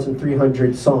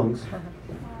 87,300 songs.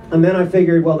 And then I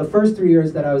figured, well, the first 3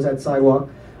 years that I was at Sidewalk,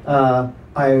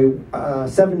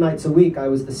 7 nights a week I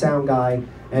was the sound guy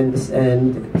and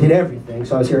did everything.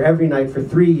 So I was here every night for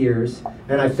 3 years,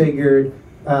 and I figured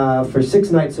for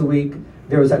 6 nights a week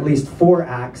there was at least 4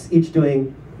 acts, each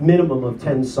doing minimum of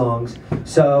 10 songs.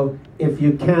 So if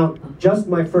you count just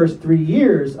my first 3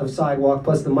 years of Sidewalk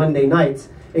plus the Monday nights,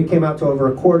 it came out to over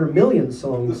 250,000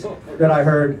 songs that I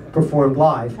heard performed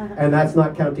live, and that's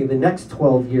not counting the next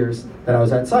 12 years that I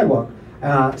was at Sidewalk.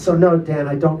 So no, Dan,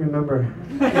 I don't remember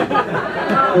who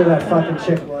that fucking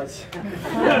chick was.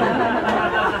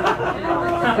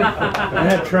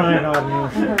 I'm trying on you.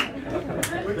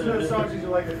 Which of the songs did you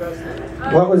like the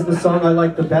best? What was the song I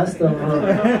liked the best of?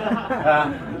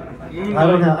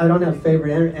 I don't have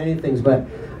favorite anythings, but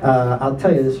I'll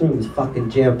tell you, this room is fucking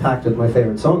jam-packed with my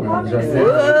favorite songwriters right now.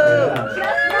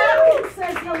 Jeff Notkin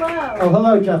says hello. Oh,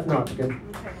 hello, Jeff Notkin.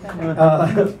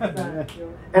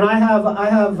 And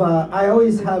I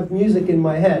always have music in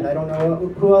my head. I don't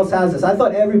know who else has this. I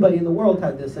thought everybody in the world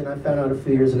had this, and I found out a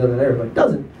few years ago that everybody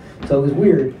doesn't. So it was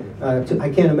weird. I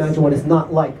can't imagine what it's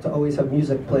not like to always have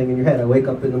music playing in your head. I wake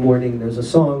up in the morning, there's a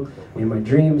song. In my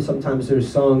dreams, sometimes there's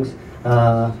songs.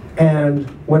 And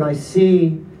when I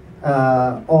see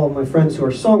all of my friends who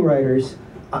are songwriters,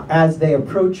 as they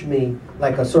approach me,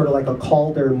 like a sort of like a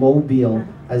Calder mobile,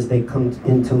 as they come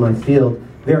into my field,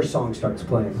 their song starts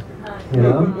playing. You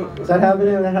know? Does that happen?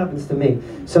 That happens to me.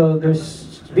 So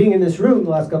there's, being in this room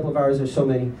the last couple of hours, there's so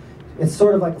many, it's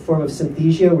sort of like a form of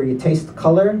synesthesia where you taste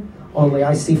color, only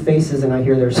I see faces and I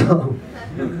hear their song.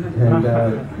 And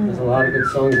there's a lot of good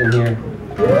songs in here.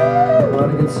 A lot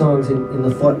of good songs in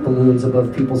the thought balloons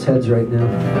above people's heads right now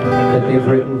that they've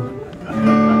written.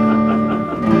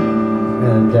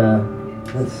 And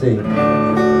let's see.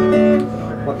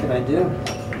 What can I do?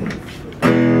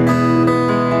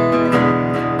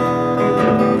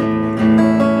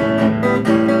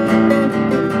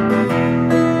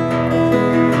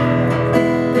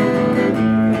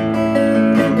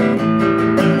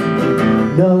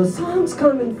 No songs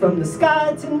coming from the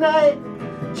sky tonight,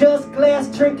 just glass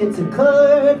trinkets and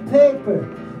colored paper.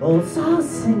 Old songs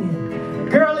singing,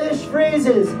 girlish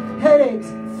phrases,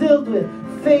 headaches filled with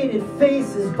faded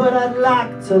faces. But I'd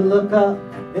like to look up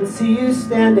and see you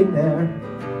standing there.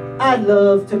 I'd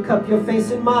love to cup your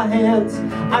face in my hands.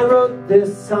 I wrote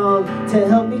this song to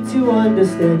help me to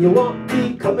understand. You won't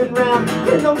be coming round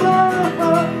in the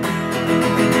world.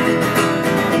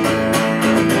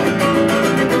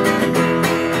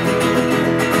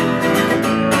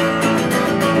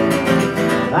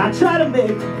 I try to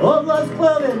make old love's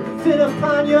clothing fit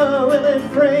upon your willing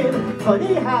frame.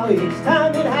 Funny how each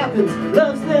time it happens,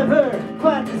 love's never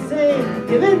quite the same.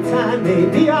 Given time,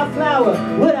 maybe our flower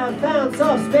would have found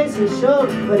soft space and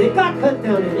shown, but it got cut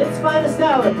down in its finest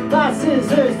hour by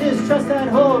scissors, distrust at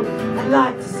home. I'd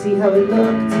like to see how it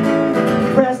looked,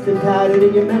 pressed and powdered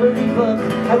in your memory book.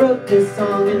 I wrote this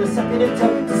song in the second it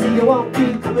took to see you won't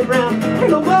be coming round here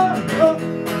no more. Oh.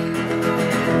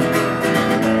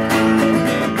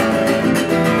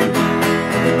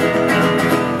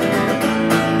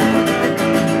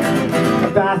 A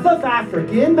bath of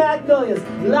African magnolias,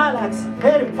 lilacs,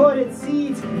 and imported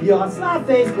seeds. Your sly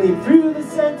face gleamed through the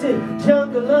scented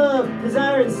jungle of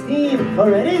desire and steam.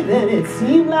 Already then it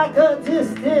seemed like a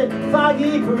distant,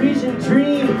 foggy Parisian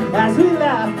dream. As we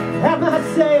laughed at my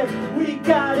saying, we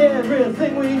got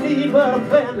everything we need, but a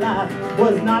planned life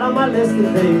was not on my list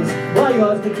of things. While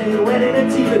yours became wedding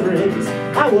and teething rings,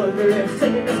 I wonder if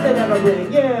singing this could ever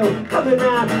bring you coming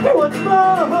round here once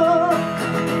more.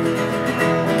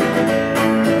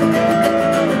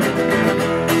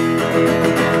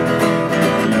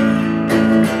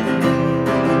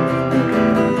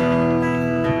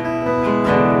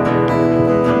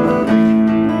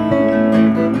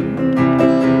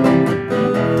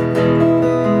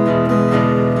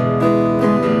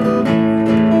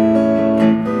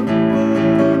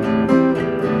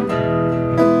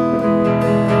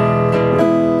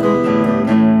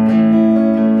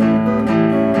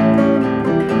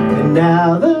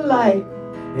 Now the light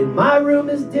in my room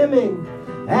is dimming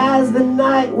as the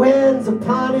night winds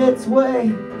upon its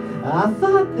way. I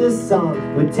thought this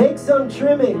song would take some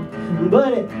trimming,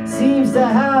 but it seems to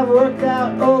have worked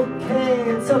out okay.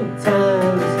 And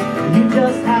sometimes you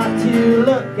just have to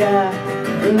look at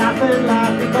laugh and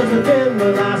laugh, because within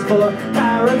the last 4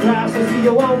 paragraphs I see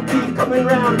you won't be coming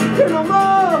round here no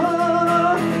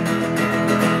more.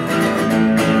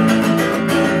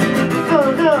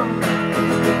 Oh no.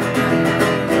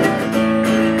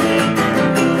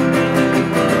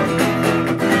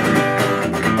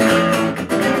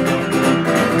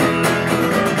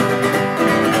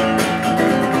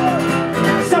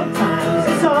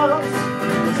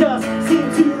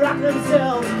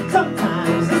 Themselves.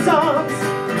 Sometimes the songs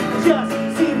just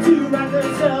seem to write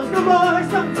themselves no more.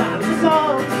 Sometimes the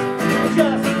songs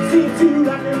just seem to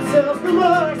write themselves no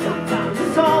more. Sometimes the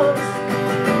songs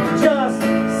just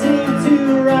seem to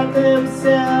write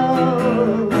themselves.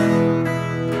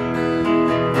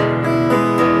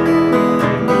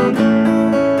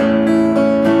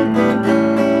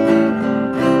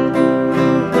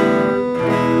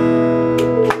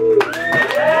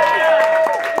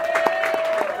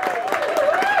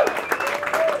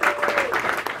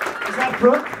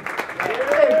 Brooke?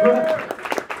 Hey, Brooke.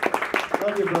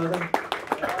 Love you, brother.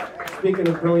 Speaking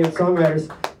of brilliant songwriters,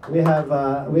 we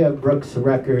have Brooke's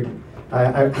record.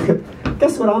 I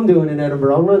guess what I'm doing in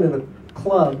Edinburgh? I'm running a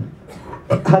club.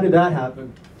 How did that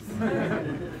happen?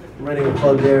 I'm running a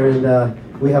club there,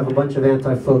 and we have a bunch of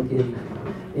anti-folk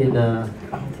in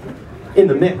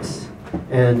the mix.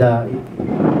 And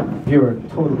you're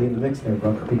totally in the mix there,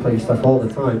 Brooke. We play your stuff all the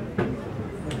time,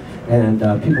 and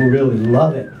people really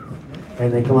love it.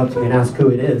 And they come up to me and ask who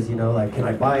it is, you know, like, can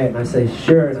I buy it? And I say,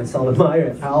 sure, and I sell them my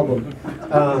album.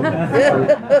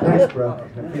 Thanks, bro.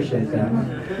 I appreciate that.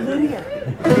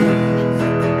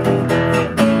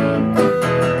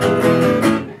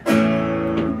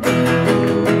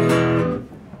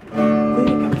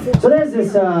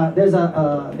 So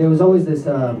there was always this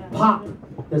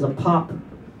there's a pop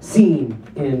scene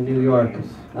in New York.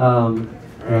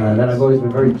 That I've always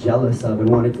been very jealous of and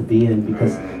wanted to be in,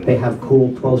 because they have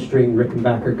cool 12-string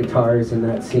Rickenbacker guitars in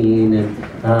that scene, and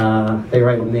they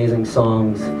write amazing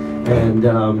songs. And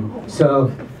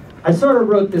so I sort of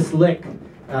wrote this lick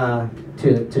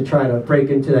to try to break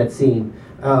into that scene.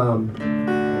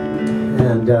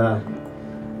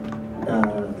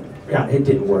 Yeah, it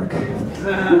didn't work.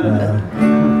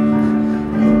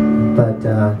 But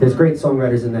there's great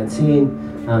songwriters in that scene.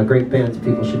 Great bands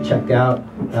people should check out.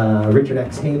 Richard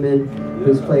X. Heyman,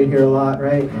 who's played here a lot,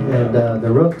 right? And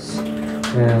the Rooks,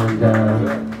 and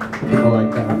people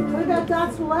like that. What about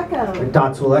Dots Will Echo?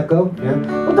 Dots Will Echo, yeah.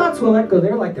 Well, Dots Will Echo,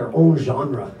 they're like their own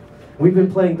genre. We've been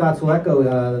playing Dots Will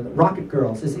Echo, Rocket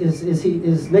Girls.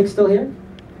 Is Nick still here?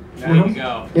 Yeah, to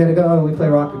go. Yeah, to go. We play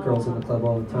Rocket Girls in the club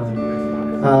all the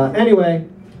time. Anyway,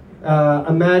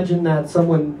 imagine that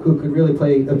someone who could really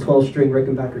play a 12-string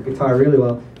Rickenbacker guitar really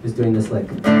well is doing this lick.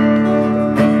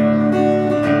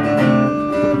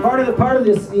 Part of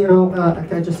this, you know,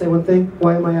 can I just say one thing?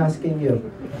 Why am I asking you?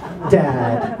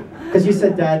 Dad. Because you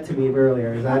said dad to me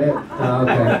earlier, is that it? Oh,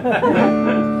 okay.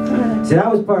 See,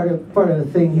 that was part of the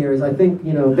thing here, is I think,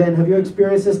 you know, Ben, have you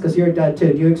experienced this? Because you're a dad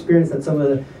too. Do you experience that some of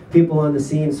the people on the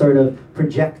scene sort of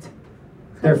project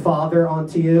their father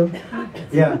onto you?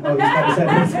 Yeah, oh, he's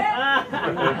got his head.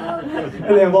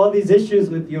 And they have all these issues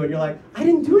with you, and you're like, I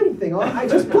didn't do anything. I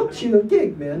just booked you a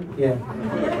gig, man. Yeah,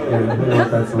 I know what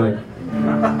that's like.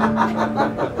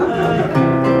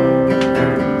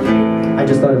 I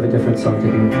just thought of a different song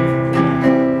to do.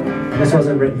 This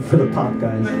wasn't written for the pop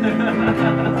guys.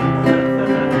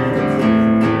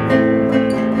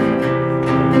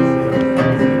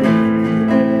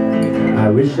 I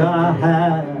wish I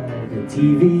had a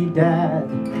TV dad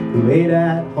who ate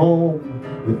at home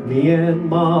with me and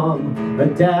mom, a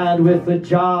dad with a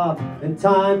job and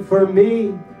time for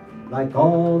me, like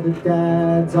all the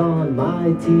dads on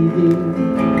my TV.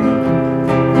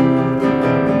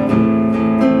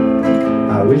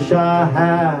 I wish I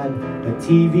had a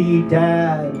TV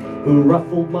dad who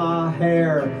ruffled my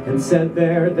hair and said,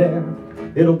 there,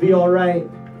 it'll be alright,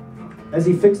 as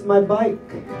he fixed my bike.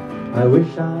 I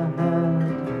wish I had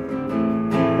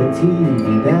a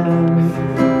TV dad.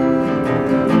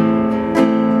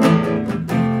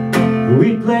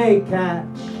 We'd play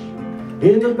catch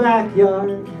in the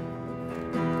backyard,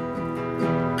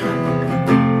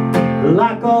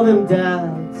 like all them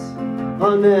dads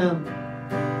on them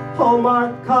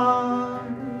Hallmark cards.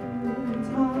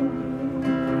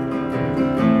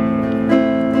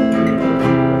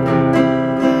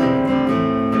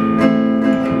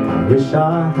 I wish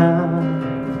I had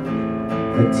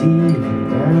a TV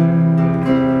dad.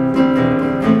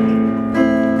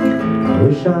 I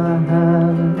wish I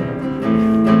had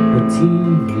a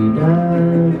TV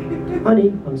dad. Honey,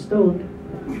 I'm stoned.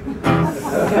 I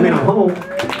mean, I'm home.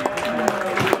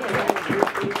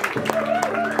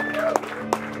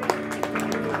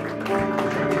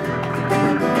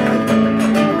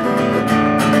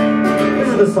 This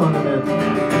is the song I'm in.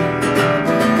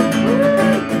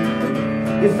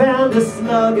 You found a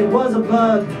slug, it was a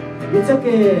bug. You took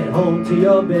it home to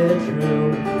your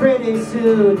bedroom. Pretty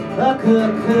soon, a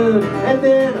cocoon. And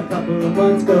then a couple of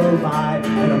months go by,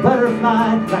 and a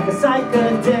butterfly, like a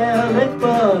psychedelic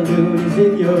balloon, is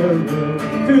in your room.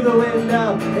 Through the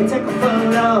window, they take a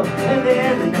photo, and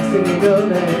then the next thing you know,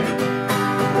 they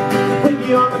put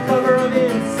you on the cover of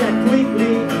Insect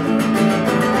Weekly.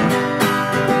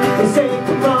 They say,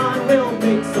 come on, we'll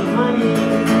make some money.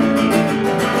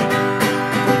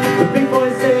 The big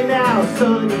boys say, now,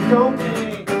 son, you don't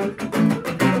pay.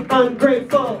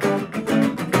 Ungrateful,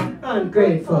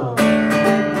 ungrateful.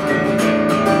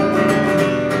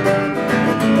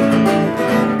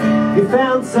 You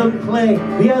found some clay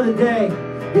the other day.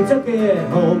 You took it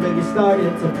home and you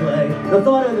started to play. The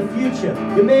thought of the future,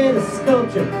 you made a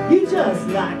sculpture. You just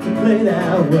like to play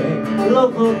that way. The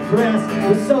local press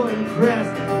was so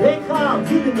impressed, they called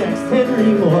you the next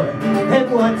Henry Moore.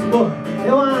 And what's more,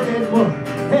 they wanted more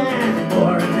and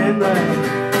more. And then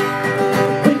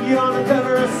they put you on the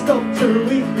cover of Sculpture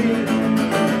Weekly.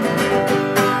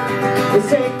 They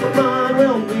say, come on,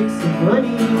 we'll make some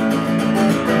money.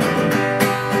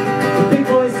 The big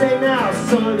boys say, now,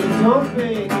 son, you don't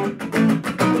pay.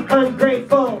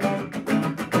 Ungrateful,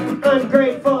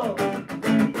 ungrateful,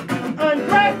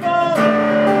 ungrateful.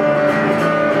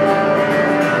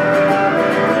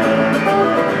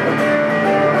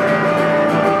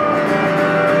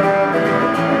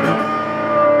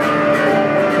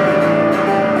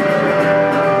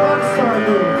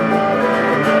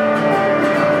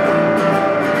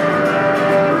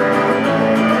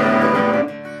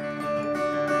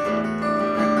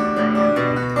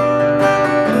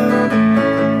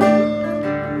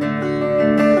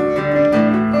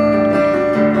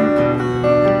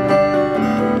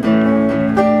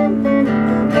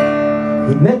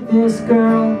 Met this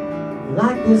girl, you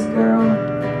like this girl,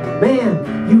 man,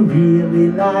 you really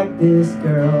like this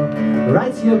girl.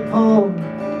 Writes you a poem,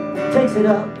 takes it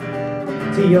up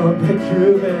to your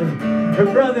bedroom, and her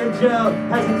brother Joe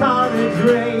has a college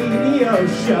radio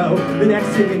show. The next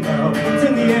thing you know, it's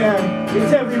in the air,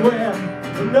 it's everywhere,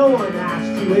 and no one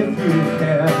asked you if you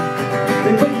care.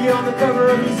 They put you on the cover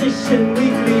of Musician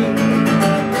Weekly.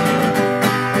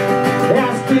 They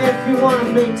ask you if you want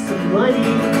to make some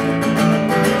money.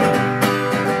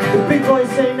 The big boys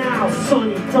say, now,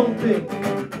 Sonny, don't be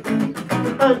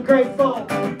ungrateful,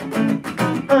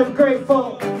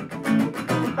 ungrateful,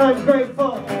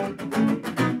 ungrateful.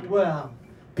 Well,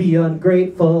 be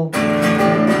ungrateful.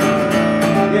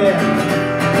 Yeah.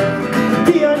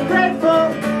 Be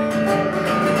ungrateful.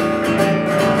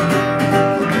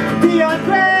 Be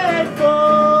ungrateful.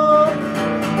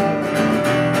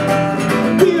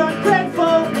 Be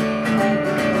ungrateful.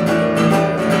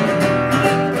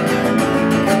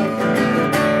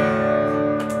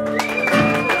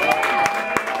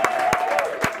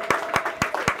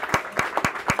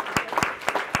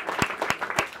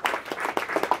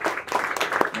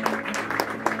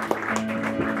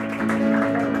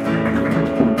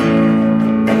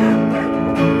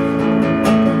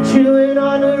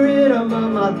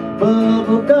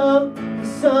 bubble gum. The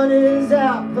sun is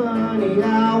out, honey,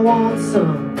 I want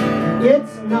some.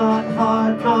 It's not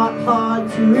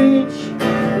hard to reach.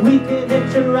 We can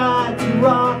hitch a ride to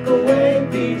Rockaway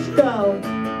Beach. Go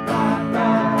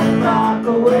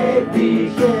Rockaway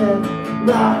Beach, yeah.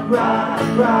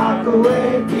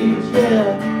 Rockaway Beach,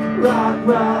 yeah.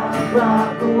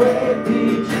 Rockaway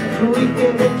Beach. We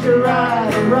can hitch a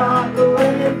ride to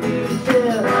Rockaway Beach,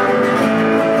 yeah.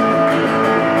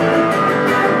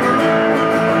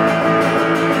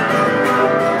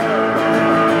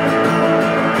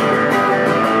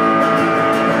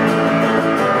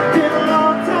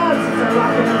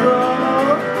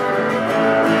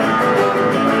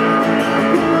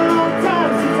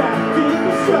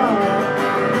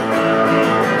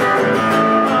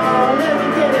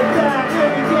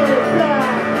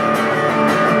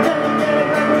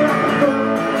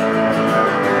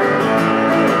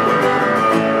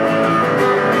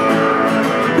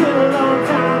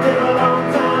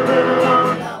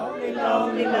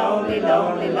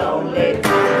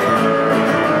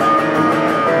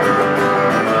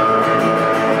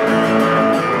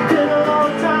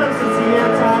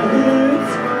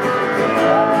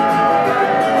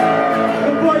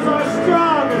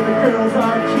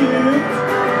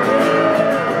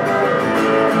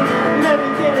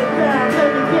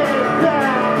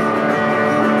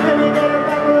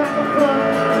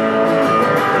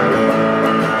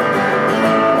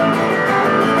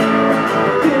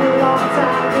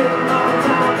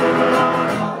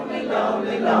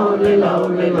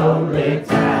 Lonely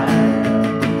time.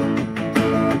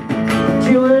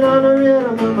 Chewing on the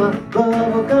rhythm of my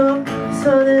bubble gum. The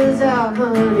sun is out,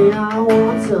 honey, I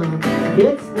want some.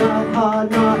 It's not hard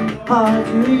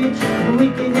to reach. We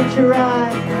can hitch a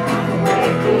ride